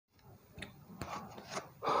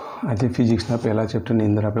આજે ફિઝિક્સના પહેલા ચેપ્ટરની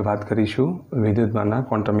અંદર આપણે વાત કરીશું વિદ્યુતભારના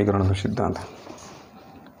ક્વોન્ટમીકરણનો સિદ્ધાંત.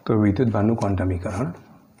 તો વિદ્યુતભારનું ક્વોન્ટમીકરણ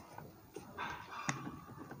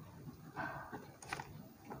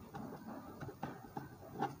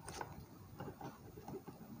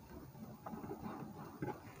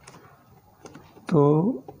તો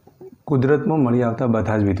કુદરતમાં મળી આવતા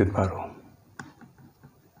બધા જ વિદ્યુતભારો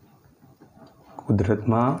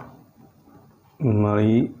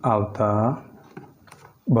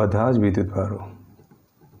બધા જ વિદ્યુતભારો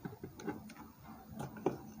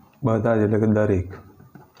બધા જ એટલે કે દરેક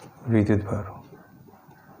વિદ્યુતભારો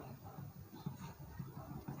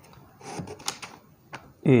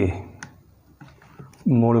એ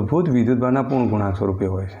મૂળભૂત વિદ્યુતભારના પૂર્ણ ગુણાંક સ્વરૂપે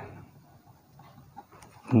હોય છે.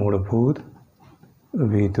 મૂળભૂત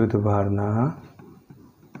વિદ્યુતભારના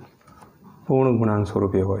પૂર્ણ ગુણાંક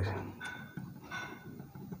સ્વરૂપે હોય છે.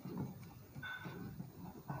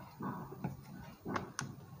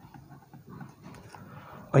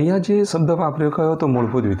 અહીંયા જે શબ્દ વાપર્યો કયો તો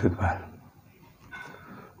મૂળભૂત વિદ્યુતભાર.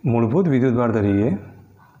 મૂળભૂત વિદ્યુતભાર તરીકે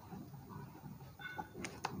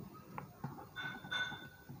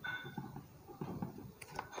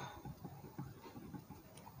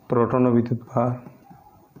પ્રોટોનનો વિદ્યુતભાર,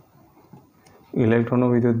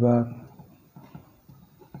 ઇલેક્ટ્રોનનો વિદ્યુતભાર,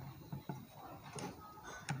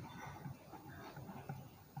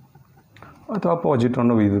 અથવા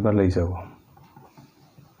પોઝિટ્રોનનો વિદ્યુતભાર લઈ શકો.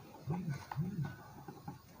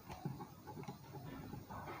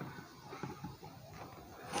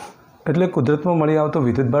 એટલે કુદરતમાં મળી આવતો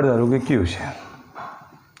વિદ્યુતભાર ધારો કે ક્યુ છે,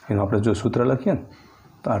 એનું આપણે જો સૂત્ર લખીએ ને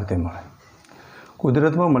તો આ રીતે મળે.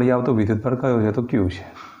 કુદરતમાં મળી આવતો વિદ્યુતભાર કયો છે તો ક્યુ છે.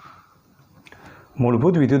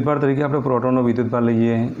 મૂળભૂત વિદ્યુતભાર તરીકે આપણે પ્રોટોનનો વિદ્યુતભાર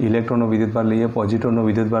લઈએ, ઇલેક્ટ્રોનનો વિદ્યુતભાર લઈએ, પોઝિટ્રોનનો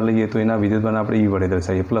વિદ્યુતભાર લઈએ તો એના વિદ્યુતભારને આપણે ઈ વડે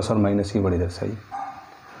દર્શાવીએ, પ્લસ ઓર માઇનસ ઈ વડે દર્શાવીએ.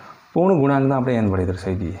 પૂર્ણ ગુણાંકને આપણે એન વડે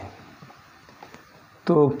દર્શાવી દઈએ.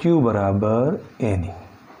 તો ક્યુ બરાબર એન,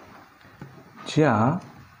 જ્યાં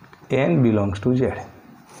એન બિલોંગ્સ ટુ ઝેડ.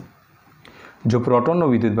 જો પ્રોટોનનો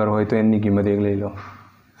વિદ્યુતભાર હોય તો એનની કિંમત 1 લઈ લો,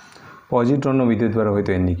 પોઝિટ્રોનનો વિદ્યુતભાર હોય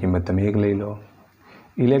તો એનની કિંમત તમે 1 લઈ લો,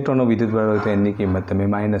 ઇલેક્ટ્રોનનો વિદ્યુતભાર હોય તો એનની કિંમત તમે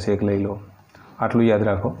 -1 લઈ લો. આટલું યાદ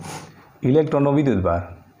રાખો. ઇલેક્ટ્રોનનો વિદ્યુતભાર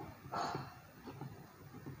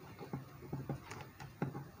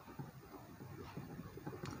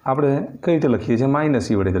આપણે કઈ રીતે લખીએ છીએ?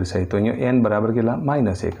 -e વડે દર્શાવીએ. તો અહીંયા એન બરાબર કેટલા?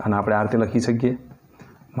 -1. અને આપણે આ રીતે લખી શકીએ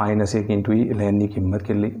 -1 × e, એટલે એનની કિંમત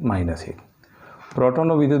કેટલી? -1.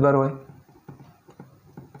 પ્રોટોનનો વિદ્યુતભાર હોય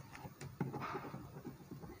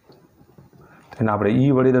એને આપણે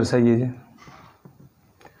ઈ વડે દર્શાવીએ છીએ.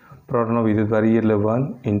 પ્રોટોનનો વિદ્યુતભાર ઈ એટલે 1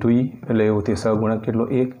 × e, એટલે એવું તે સહગુણક કેટલો?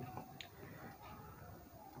 1.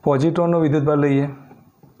 પોઝિટ્રોનનો વિદ્યુતભાર લઈએ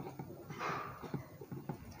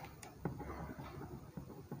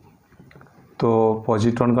તો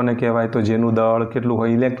પોઝિટ્રોન કોને કહેવાય? તો જેનું દળ કેટલું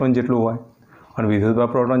હોય? ઇલેક્ટ્રોન જેટલું હોય, અને વિદ્યુતભાર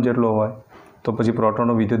પ્રોટોન જેટલો હોય. તો પછી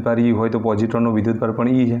પ્રોટોનનો વિદ્યુતભાર ઈ હોય તો પોઝિટ્રોનનો વિદ્યુતભાર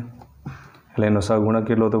પણ ઈ છે, એટલે એનો સહગુણક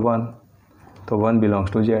કેટલો? તો 1. તો 1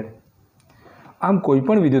 બિલોંગ્સ ટુ ઝેડ. આમ કોઈ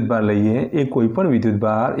પણ વિદ્યુતભાર લઈએ, એ કોઈ પણ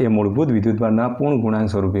વિદ્યુતભાર એ મૂળભૂત વિદ્યુતભારના પૂર્ણ ગુણાંક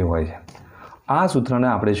સ્વરૂપે હોય છે. આ સૂત્રને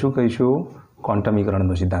આપણે શું કહીશું?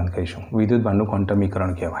 ક્વોન્ટમીકરણનો સિદ્ધાંત કહીશું. વિદ્યુતભારનું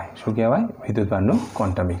ક્વોન્ટમીકરણ કહેવાય. શું કહેવાય? વિદ્યુતભારનું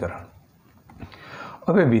ક્વોન્ટમીકરણ.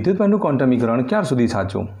 હવે વિદ્યુતભારનું ક્વોન્ટમીકરણ ક્યાર સુધી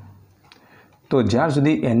સાચું? તો જ્યાર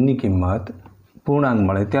સુધી એનની કિંમત પૂર્ણાંક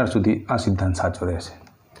મળે ત્યાર સુધી આ સિદ્ધાંત સાચો રહેશે.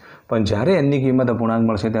 પણ જ્યારે એનની કિંમત અપૂર્ણાંક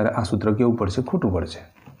મળશે ત્યારે આ સૂત્ર કેવું પડશે? ખોટું પડશે.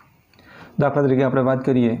 દાખલા તરીકે આપણે વાત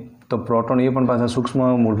કરીએ તો પ્રોટોન એ પણ પાછા સૂક્ષ્મ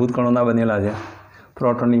મૂળભૂત કણોના બનેલા છે.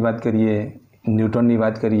 પ્રોટોનની વાત કરીએ, ન્યુટ્રોનની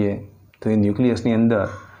વાત કરીએ તો એ ન્યુક્લિયસની અંદર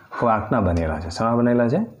ક્વાર્કના બનેલા છે. શેના બનેલા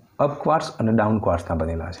છે? અપ ક્વાર્ક્સ અને ડાઉન ક્વાર્ક્સના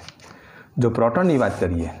બનેલા છે. જો પ્રોટોનની વાત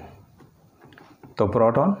કરીએ તો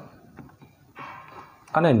પ્રોટોન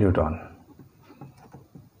અને ન્યુટ્રોન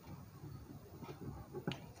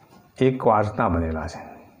એ ક્વાર્ક્સના બનેલા છે.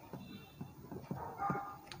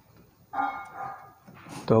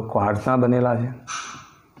 તો ક્વાર્ક્સના બનેલા છે.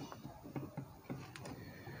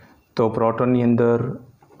 તો પ્રોટોનની અંદર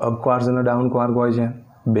અપ ક્વાર્ક અને ડાઉન ક્વાર્ક હોય છે.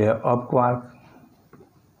 2 અપ ક્વાર્ક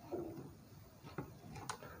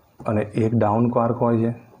અને 1 ડાઉન ક્વાર્ક હોય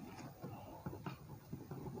છે.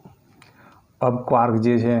 અપ ક્વાર્ક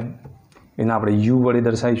જે છે એને આપણે યુ વડે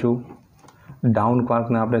દર્શાવીશું. ડાઉન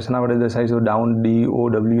ક્વાર્કને આપણે શેના વડે દર્શાવીશું? ડાઉન,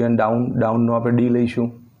 DOWN, ડાઉનનો આપણે ડી લઈશું.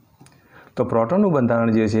 તો પ્રોટોનનું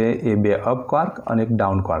બંધારણ જે છે એ 2 અપ ક્વાર્ક અને 1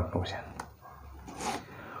 ડાઉન ક્વાર્કનું છે.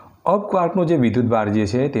 અપ ક્વાર્કનો જે વિદ્યુતભાર જે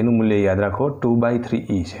છે તેનું મૂલ્ય યાદ રાખો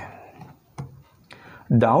 2/3e છે.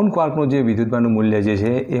 ડાઉન ક્વાર્કનું જે વિદ્યુતભારનું મૂલ્ય જે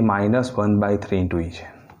છે એ -1/3 × e છે.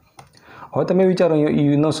 હવે તમે વિચારો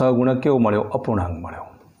અહીંયા ઈનો સહગુણક કેવો મળ્યો? અપૂર્ણાંક મળ્યો.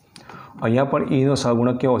 અહીંયા પણ ઈનો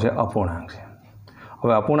સહગુણક કેવો છે? અપૂર્ણાંક છે.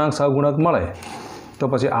 હવે અપૂર્ણાંક સહગુણક મળે તો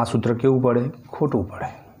પછી આ સૂત્ર કેવું પડે? ખોટું પડે.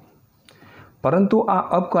 પરંતુ આ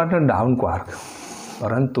અપ ક્વાર્ક અને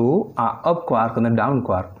ડાઉન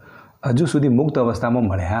ક્વાર્ક હજુ સુધી મુક્ત અવસ્થામાં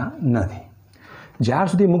મળ્યા નથી. જ્યાર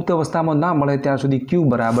સુધી મુક્ત અવસ્થામાં ના મળે ત્યાં સુધી ક્યુ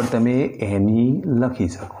બરાબર તમે એની લખી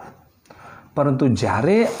શકો. પરંતુ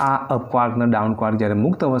જ્યારે આ અપ ક્વાર્ક અને ડાઉન ક્વાર્ક જ્યારે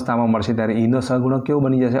મુક્ત અવસ્થામાં મળશે ત્યારે ઈનો સહગુણક કેવો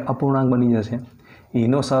બની જશે? અપૂર્ણાંક બની જશે.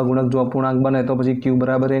 ઈનો સહગુણક જો અપૂર્ણાંક બને તો પછી ક્યુ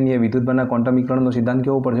બરાબર એની વિદ્યુતભારના ક્વોન્ટમીકરણનો સિદ્ધાંત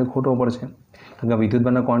કેવો પડશે? ખોટો પડશે. કારણ કે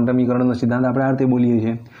વિદ્યુતભારના ક્વોન્ટમીકરણનો સિદ્ધાંત આપણે આ રીતે બોલીએ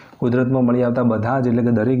છીએ. કુદરતમાં મળી આવતા બધા જ એટલે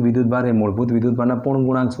કે દરેક વિદ્યુતભાર એ મૂળભૂત વિદ્યુતભારના પૂર્ણ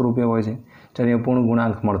ગુણાંક સ્વરૂપે હોય છે. જ્યારે પૂર્ણ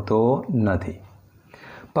ગુણાંક મળતો નથી.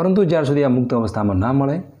 પરંતુ જ્યાર સુધી આ મુક્ત અવસ્થામાં ના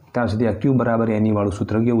મળે ત્યાં સુધી આ ક્યુ બરાબર એની વાળું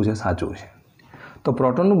સૂત્ર કેવું છે? સાચું છે. તો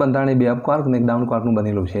પ્રોટોનનું બંધારણ એ બે અપ ક્વાર્ક અને એક ડાઉન ક્વાર્કનું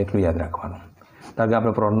બનેલું છે એટલું યાદ રાખવાનું. કારણ કે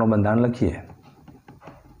આપણે પ્રોટોનનું બંધારણ લખીએ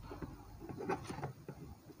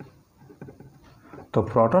તો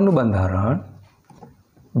પ્રોટોનનું બંધારણ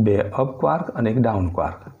બે અપ ક્વાર્ક અને એક ડાઉન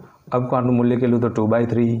ક્વાર્ક. અપ ક્વાર્કનું મૂલ્ય કેટલું? તો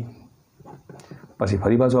 2/3. પછી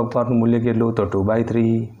ફરી પાછું અપ ક્વાર્કનું મૂલ્ય કેટલું? તો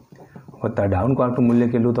 2/3 વત્તા ડાઉન ક્વાર્કનું મૂલ્ય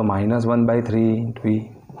કેટલું? તો -1/3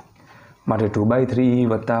 માટે 2/3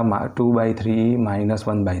 વત્તા 2/3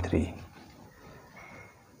 -1/3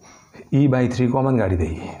 E/3 કોમન કાઢી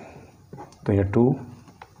દઈએ તો અહીંયા 2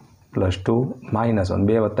 + 2 -1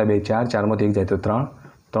 2 વત્તા 2 4 4માંથી 1 જાય તો 3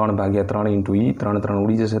 3/3 × E 3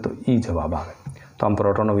 ઉડી જશે તો E જવાબ આવે. તો આમ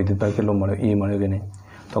પ્રોટોનનો વિદ્યુતભાર કેટલો મળ્યો? E મળ્યો કે નહીં?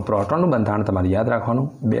 તો પ્રોટોનનું બંધારણ તમારે યાદ રાખવાનું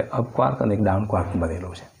બે અપ ક્વાર્ક અને એક ડાઉન ક્વાર્કનું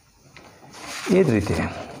બનેલું છે. એ જ રીતે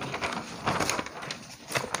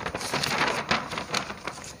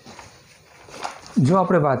જો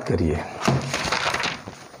આપણે વાત કરીએ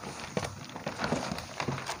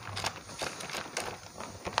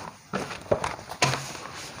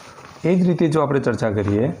એ જ રીતે જો આપણે ચર્ચા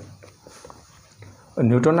કરીએ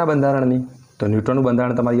ન્યૂટનના બંધારણની તો ન્યૂટનનું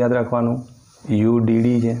બંધારણ તમારે યાદ રાખવાનું UDD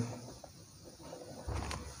છે.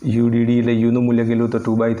 UDD એટલે યુનું મૂલ્ય કેટલું? તો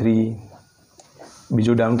 2/3.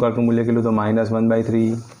 બીજું ડાઉન ક્વાર્કનું મૂલ્ય કેટલું? તો -1/3.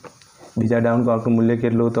 બીજા ડાઉન ક્વાર્કનું મૂલ્ય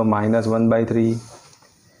કેટલું? તો -1/3.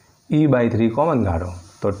 E/3 કોમન કાઢો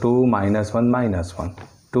તો 2 - 1 -1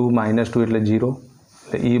 2 - 2 એટલે 0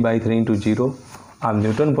 એટલે E/3 × 0. આમ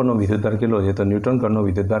ન્યૂટન પરનો વિદ્યુતભાર કેટલો છે? તો ન્યૂટન પરનો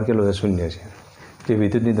વિદ્યુતભાર કેટલો છે? 0 છે. જે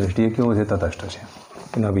વિદ્યુતની દ્રષ્ટિએ કેવો છે? તટસ્થ છે.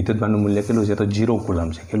 એના વિદ્યુતભારનું મૂલ્ય કેટલું છે? તો 0 કુલમ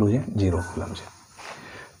છે. કેટલું છે? 0 કુલમ છે.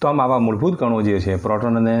 તો આમ આવા મૂળભૂત કણો જે છે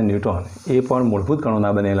પ્રોટોન અને ન્યૂટ્રોન એ પણ મૂળભૂત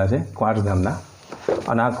કણોના બનેલા છે ક્વાર્ટઝ ધામના.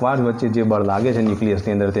 અને આ ક્વાર્ટઝ વચ્ચે જે બળ લાગે છે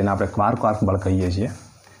ન્યુક્લિયસની અંદર તેને આપણે ક્વાર્ક બળ કહીએ છીએ.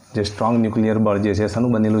 જે સ્ટ્રોંગ ન્યુક્લિયર બળ જે છે શાનું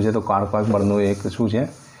બનેલું છે? તો ક્વાર્ક બળનું એક શું છે?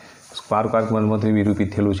 ક્વાર્ક બળમાંથી વિરૂપિત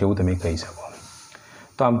થયેલું છે એવું તમે કહી શકો.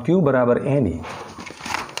 તો આમ ક્યુ બરાબર એની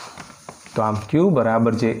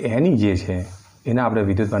જે એની જે છે એને આપણે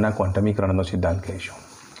વિદ્યુતભારના ક્વોન્ટમીકરણનો સિદ્ધાંત કહીશું.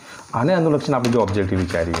 આને અનુલક્ષીને આપણે જો ઓબ્જેક્ટિવ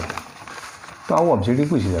વિચારીએ તો આવું ઓબ્જેક્ટિવ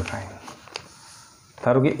પૂછી શકાય.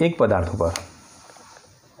 ધારો કે એક પદાર્થ ઉપર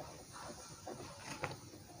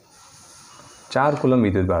 4 કુલમ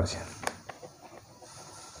વિદ્યુતભાર છે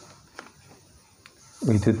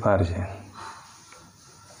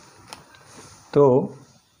તો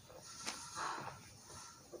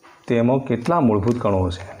તેમાં કેટલા મૂળભૂત કણો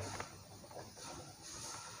હશે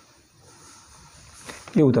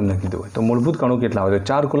એવું તમને કીધું હોય તો મૂળભૂત કણો કેટલા હોય? તો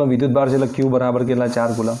 4 કુલમ વિદ્યુતભાર છે એટલે ક્યુ બરાબર કેટલા?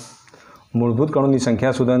 4 કુલમ. મૂળભૂત કણોની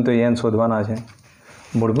સંખ્યા શોધવાની તો n શોધવાના છે.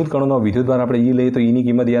 મૂળભૂત કણોનો વિદ્યુતભાર આપણે E લઈએ તો Eની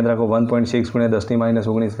કિંમત યાદ રાખો 1.6 × 10⁻⁹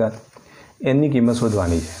 nની કિંમત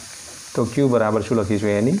શોધવાની છે. તો ક્યુ બરાબર શું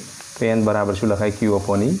લખીશું? એની. તો n બરાબર શું લખાય? ક્યુ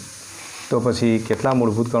અપોન E. તો પછી કેટલા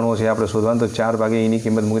મૂળભૂત કણો છે આપણે શોધવાનું? તો 4 Eની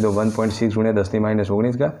કિંમત મૂકી દો 1.6 × 10⁻⁹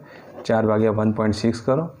 4 × 1.6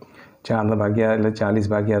 કરો 4 ભાગ્યા એટલે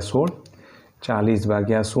 40/16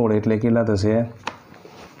 40/16 એટલે કેટલા થશે?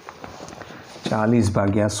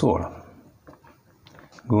 40/16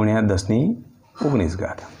 ગુણ્યા 10⁻⁹.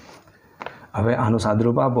 હવે આનું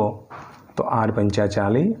સાદરૂપ આપો તો 8 × 5 =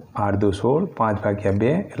 40 8 × 2 = 16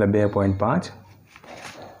 5/2 એટલે 2.5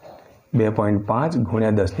 2.5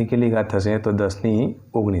 ગુણ્યા 10ની કેટલી ઘાત થશે? તો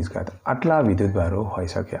 10⁻⁹. આટલા વિદ્યુતભારો હોઈ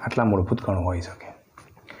શકે, આટલા મૂળભૂત કણો હોઈ શકે.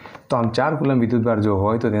 તો આમ 4 કુલમ વિદ્યુતભાર જો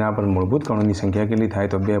હોય તો તેના પર મૂળભૂત કણોની સંખ્યા કેટલી થાય?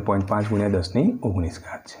 તો 2.5 ગુણ્યા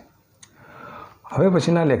 10⁻⁹ છે. હવે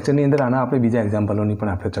પછીના લેક્ચરની અંદર આના આપણે બીજા એક્ઝામ્પલોની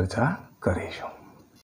પણ આપણે ચર્ચા કરીશું.